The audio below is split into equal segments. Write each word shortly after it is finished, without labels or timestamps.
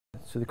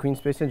So the Queen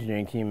Space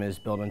Engineering team is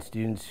built on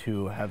students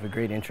who have a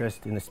great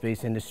interest in the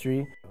space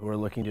industry, who are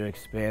looking to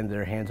expand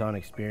their hands-on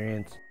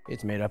experience.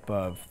 It's made up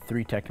of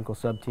 3 technical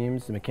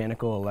sub-teams, the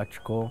mechanical,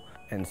 electrical,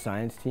 and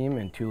science team,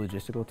 and 2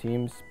 logistical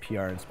teams,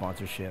 PR and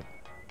sponsorship.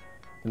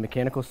 The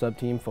mechanical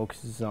sub-team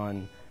focuses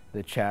on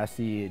the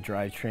chassis,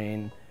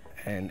 drivetrain,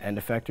 and end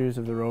effectors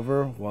of the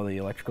rover, while the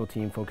electrical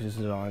team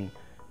focuses on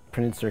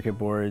printed circuit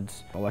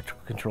boards,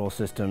 electrical control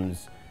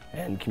systems,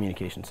 and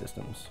communication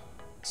systems.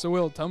 So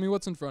Will, tell me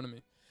what's in front of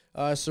me.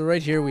 So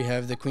right here we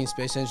have the Queen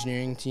Space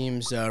Engineering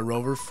team's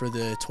rover for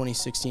the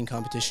 2016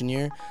 competition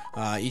year.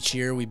 Each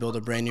year we build a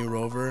brand new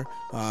rover.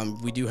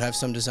 We do have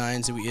some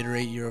designs that we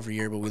iterate year over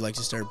year, but we like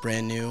to start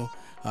brand new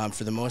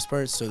for the most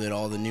part, so that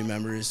all the new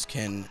members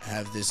can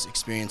have this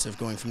experience of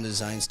going from the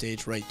design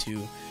stage right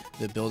to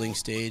the building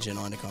stage and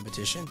on to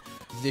competition.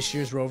 This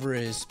year's rover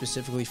is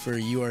specifically for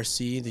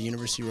URC, the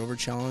University Rover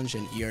Challenge,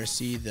 and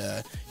ERC,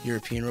 the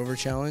European Rover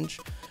Challenge.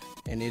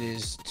 And it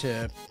is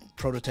to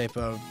prototype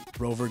a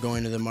rover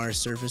going to the Mars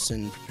surface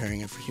and preparing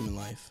it for human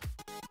life.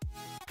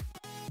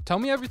 Tell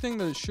me everything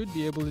that it should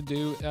be able to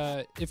do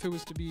if it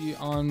was to be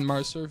on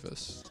Mars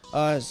surface.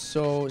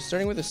 So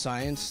starting with the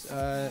science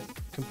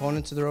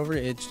components of the rover,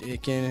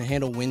 it can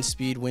handle wind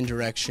speed, wind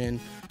direction,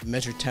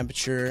 measure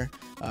temperature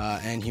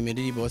and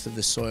humidity, both of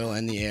the soil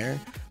and the air.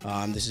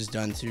 This is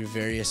done through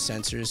various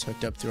sensors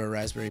hooked up through our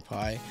Raspberry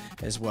Pi,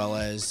 as well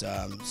as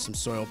some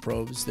soil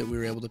probes that we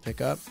were able to pick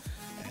up.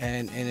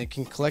 And it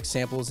can collect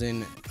samples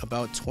in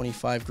about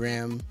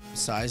 25-gram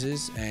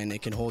sizes, and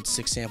it can hold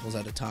 6 samples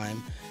at a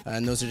time.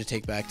 And those are to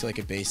take back to like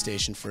a base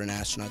station for an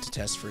astronaut to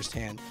test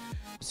firsthand.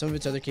 Some of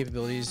its other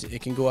capabilities,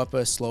 it can go up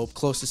a slope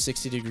close to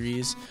 60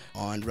 degrees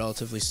on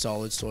relatively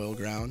solid soil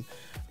ground.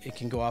 It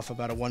can go off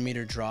about a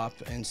 1-meter drop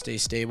and stay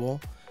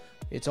stable.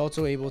 It's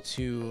also able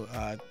to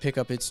pick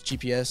up its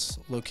GPS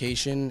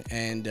location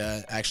and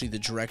actually the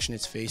direction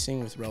it's facing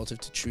with relative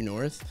to true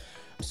north.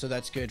 So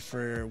that's good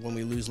for when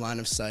we lose line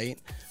of sight,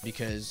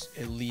 because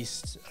at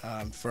least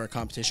for our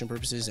competition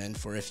purposes and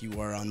for if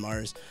you are on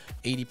Mars,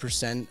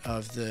 80%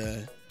 of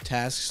the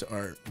tasks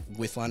are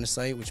with line of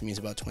sight, which means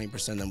about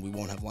 20% of them we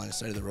won't have line of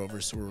sight of the rover,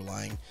 so we're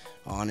relying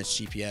on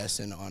its GPS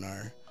and on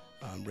our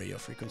radio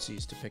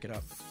frequencies to pick it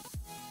up.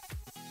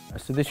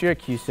 So this year at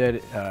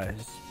QSED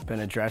has been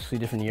a drastically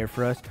different year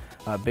for us,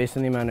 based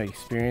on the amount of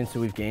experience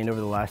that we've gained over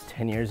the last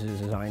 10 years as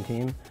a design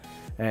team,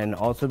 and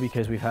also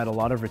because we've had a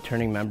lot of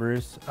returning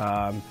members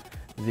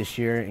this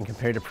year and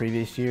compared to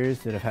previous years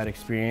that have had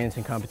experience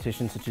in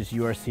competitions such as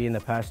URC in the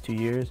past 2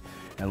 years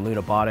and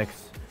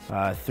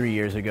Ludobotics 3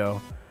 years ago.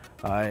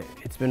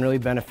 It's been really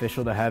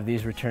beneficial to have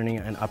these returning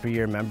and upper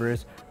year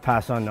members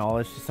pass on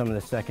knowledge to some of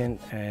the 2nd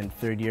and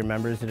 3rd year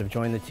members that have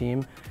joined the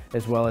team,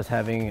 as well as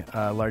having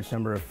a large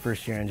number of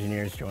 1st year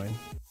engineers join.